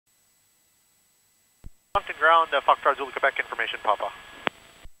Moncton ground, Foxtrot Zulu Quebec, information Papa.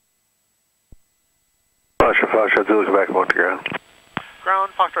 Foxtrot Zulu Quebec, Moncton ground.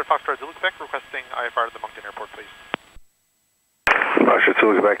 Ground, Foxtrot Zulu Quebec, requesting IFR to the Moncton Airport, please. Foxtrot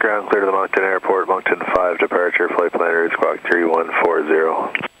Zulu Quebec ground, clear to the Moncton Airport, Moncton 5 departure, flight plan route squawk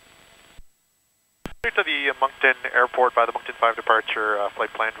 3140. Clear to the Moncton Airport by the Moncton 5 departure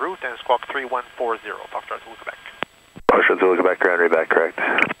flight plan route and squawk 3140, Foxtrot Zulu Quebec. Foxtrot Zulu Quebec ground, read back correct.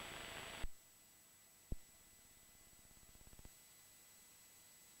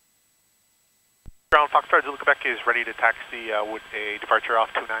 Ground, Foxtrot Zulu Quebec is ready to taxi. Would a departure off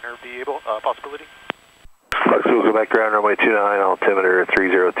 29er be possibility? Fox Zulu Quebec ground, runway 29, altimeter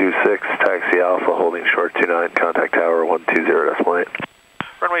 3026, taxi Alpha, holding short 29, contact tower 120.8.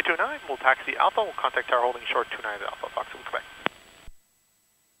 Runway 29, we'll taxi Alpha, we'll contact tower holding short 29 Alpha, Fox Zulu Quebec.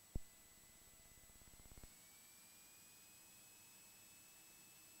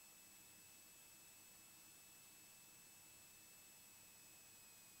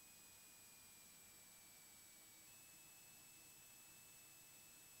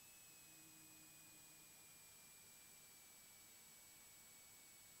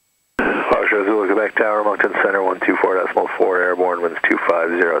 Zulu Quebec Tower, Moncton Center 124.4, airborne, winds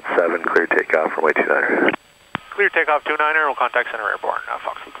 250 at 7, clear takeoff, runway 29er. Clear takeoff 29er, we'll contact center airborne,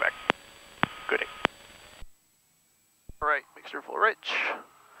 Fox Zulu Quebec. Good day. Alright, mixture full rich.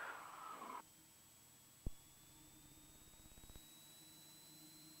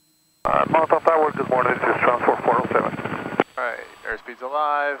 Mountain Tower, good morning, this is Transport 407. Alright, airspeed's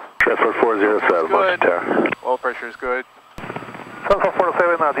alive. Transport 407, Moncton Tower. Oil pressure is good. Transport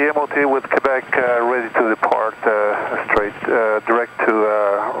 407 at the MOT with Quebec ready to depart straight direct to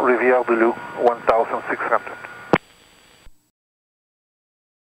Rivière du Loup 1600.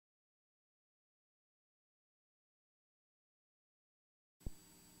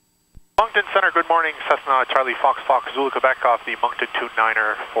 Moncton Center, good morning. Cessna Charlie Fox Zulu Quebec off the Moncton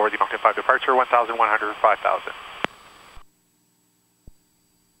 29er for the Moncton 5 departure, 1100, 5000.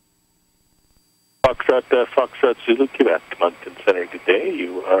 Foxtrot Zulu Quebec, Moncton Center, good day.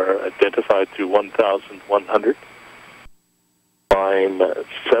 You are identified through 1100. Climb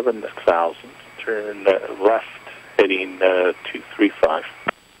 7000, turn left heading 235.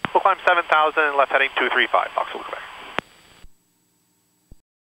 We'll climb 7000, left heading 235, Fox Zulu Quebec.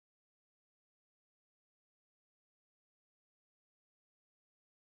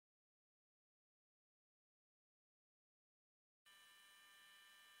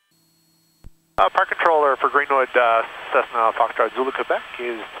 Park controller for Greenwood Cessna Foxtrot Zulu Quebec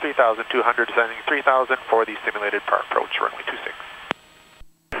is 3,200, descending 3,000 for the simulated par approach, runway 26.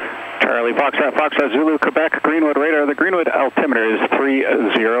 Charlie Foxtrot Zulu Quebec, Greenwood radar. The Greenwood altimeter is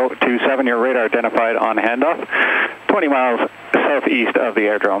 3027. Your radar identified on handoff, 20 miles southeast of the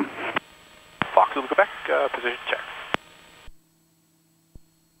airdrome. Fox Zulu Quebec, position check.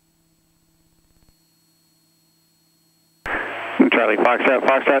 Charlie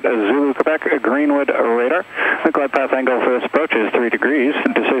Foxtrot Zulu Quebec, Greenwood radar. The glide path angle for this approach is 3 degrees.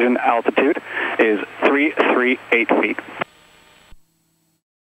 Decision altitude is 338 feet.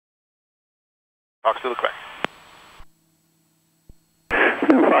 Fox Zulu Quebec.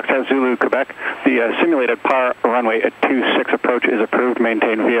 Foxtrot Zulu Quebec, the simulated par runway at 26 approach is approved.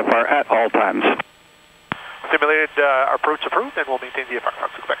 Maintain VFR at all times. Simulated approach approved, and we'll maintain VFR,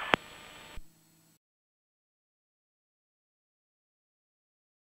 Fox Zulu Quebec.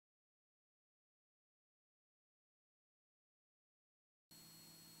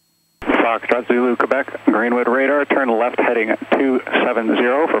 Foxtrot Zulu Quebec, Greenwood radar, turn left heading 270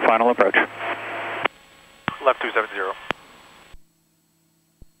 for final approach. Left 270.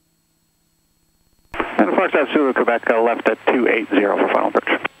 And Foxtrot Zulu Quebec, left at 280 for final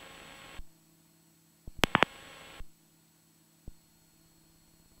approach.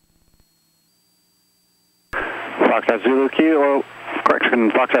 Foxtrot Zulu Kilo,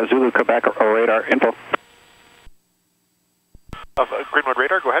 correction, Foxtrot Zulu Quebec radar info. Greenwood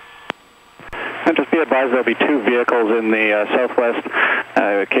radar, go ahead. And just be advised there'll be 2 vehicles in the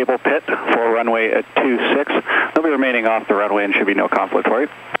southwest cable pit for runway at 26. They'll be remaining off the runway and should be no conflict for you.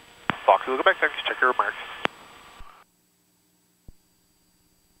 Fox Zulu Quebec, thanks. Check your remarks.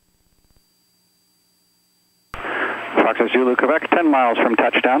 Foxtrot Zulu Quebec, 10 miles from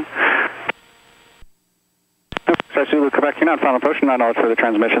touchdown. Foxtrot Zulu Quebec, you're not final approach, not knowledge for the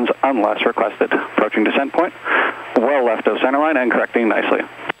transmissions unless requested. Approaching descent point, well left of center line and correcting nicely.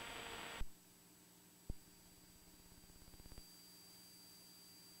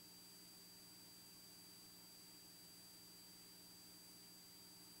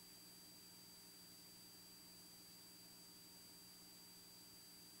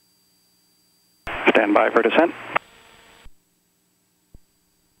 Stand by for descent.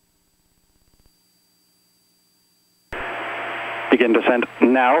 Begin descent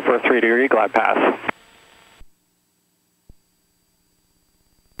now for a 3-degree glide path.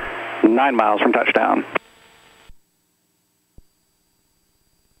 9 miles from touchdown.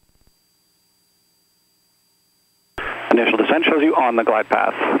 Initial descent shows you on the glide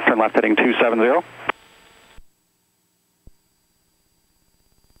path. Turn left heading 270.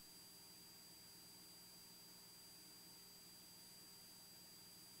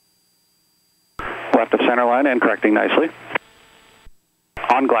 Left of center line and correcting nicely.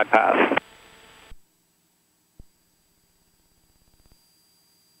 On glide path.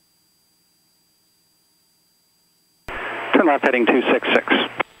 Turn left heading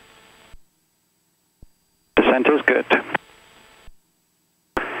 266. Descent is good.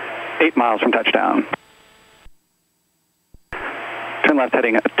 8 miles from touchdown. Turn left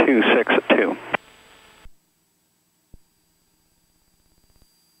heading 262.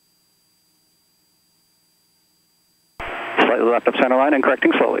 Slightly left of center line and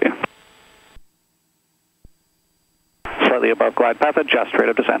correcting slowly. Slightly above glide path, adjust rate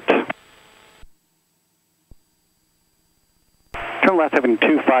of descent. Turn left heading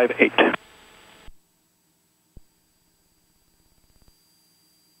 258.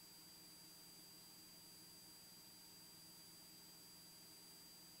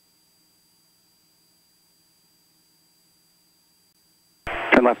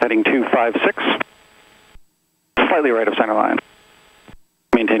 Turn left heading 256. Slightly right of center line.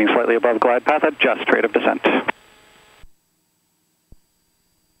 Maintaining slightly above glide path, adjust rate of descent.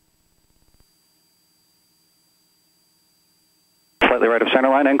 Slightly right of center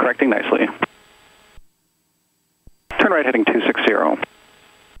line and correcting nicely. Turn right heading 260.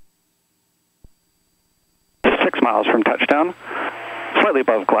 6 miles from touchdown. Slightly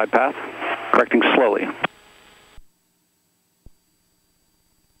above glide path, correcting slowly.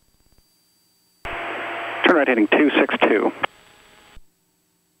 Turn right heading 262.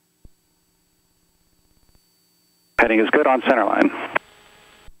 Heading is good on center line.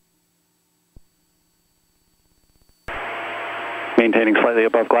 Maintaining slightly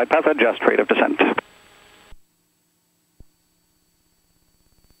above glide path, adjust rate of descent.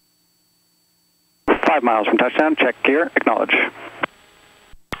 Five miles from touchdown, check gear, acknowledge.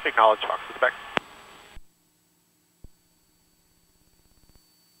 Acknowledge, Fox, Quebec.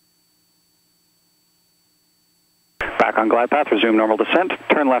 Back on glide path, resume normal descent.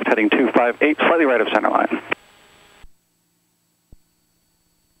 Turn left heading 258, slightly right of center line.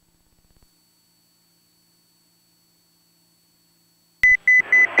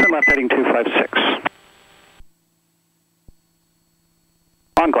 Turn left heading 256.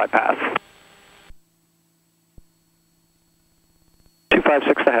 On glide path.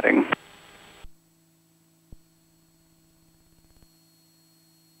 256 the heading.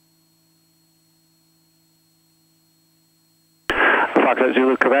 Fox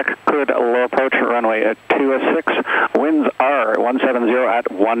Zulu, Quebec, cleared low approach runway at 26. Winds are 170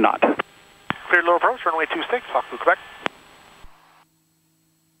 at 1 knot. Cleared low approach, runway 26, Fox Zulu, Quebec.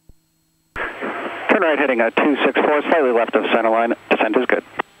 Turn right heading at 264, slightly left of center line. Descent is good.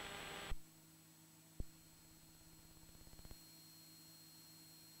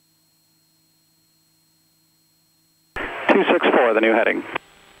 The new heading.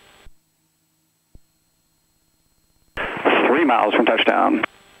 3 miles from touchdown.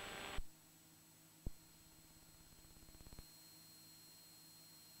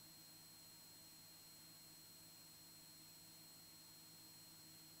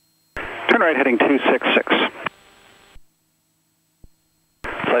 Turn right heading 266.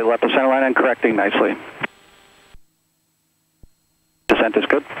 Slightly left of center line and correcting nicely. Descent is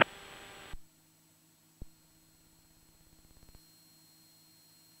good.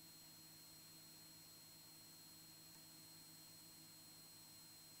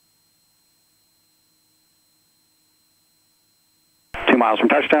 Miles from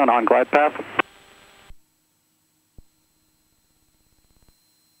touchdown on glide path.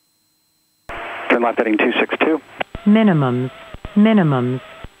 Turn left heading 262. Minimums.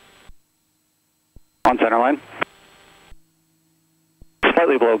 On center line.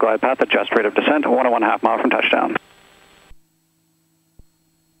 Slightly below glide path, adjust rate of descent, 1.5 miles from touchdown.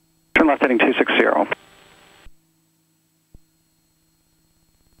 Turn left heading 260.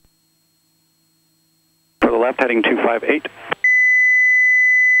 For the left heading 258.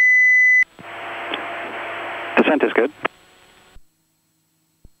 Descent is good.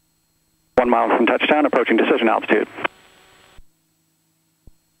 1 mile from touchdown, approaching decision altitude.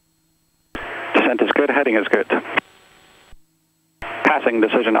 Descent is good, heading is good. Passing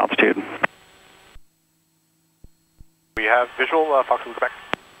decision altitude. We have visual, Fox Zulu Quebec.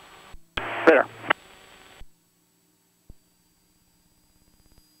 Radar.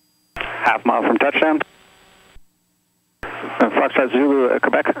 Half mile from touchdown. Foxtrot Zulu,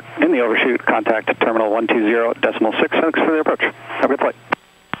 Quebec, in the overshoot, contact terminal 120.6 for the approach. Have a good flight.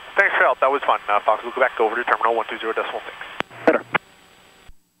 Thanks for your help, that was fun. Fox Zulu Quebec, over to terminal 120.6. Radar.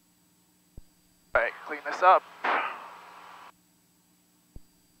 Alright, clean this up.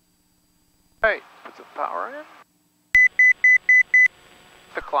 Hey, put some power in.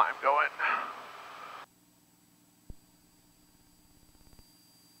 The climb going.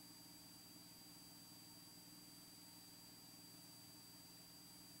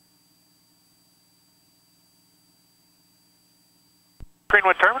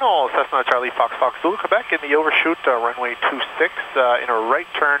 Greenwood Terminal, Cessna Charlie Fox Fox Zulu Quebec in the overshoot, runway 26, in a right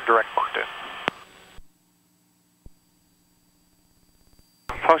turn, direct Moncton.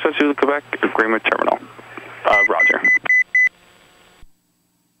 Foxtrot Zulu Quebec, Greenwood Terminal. Roger.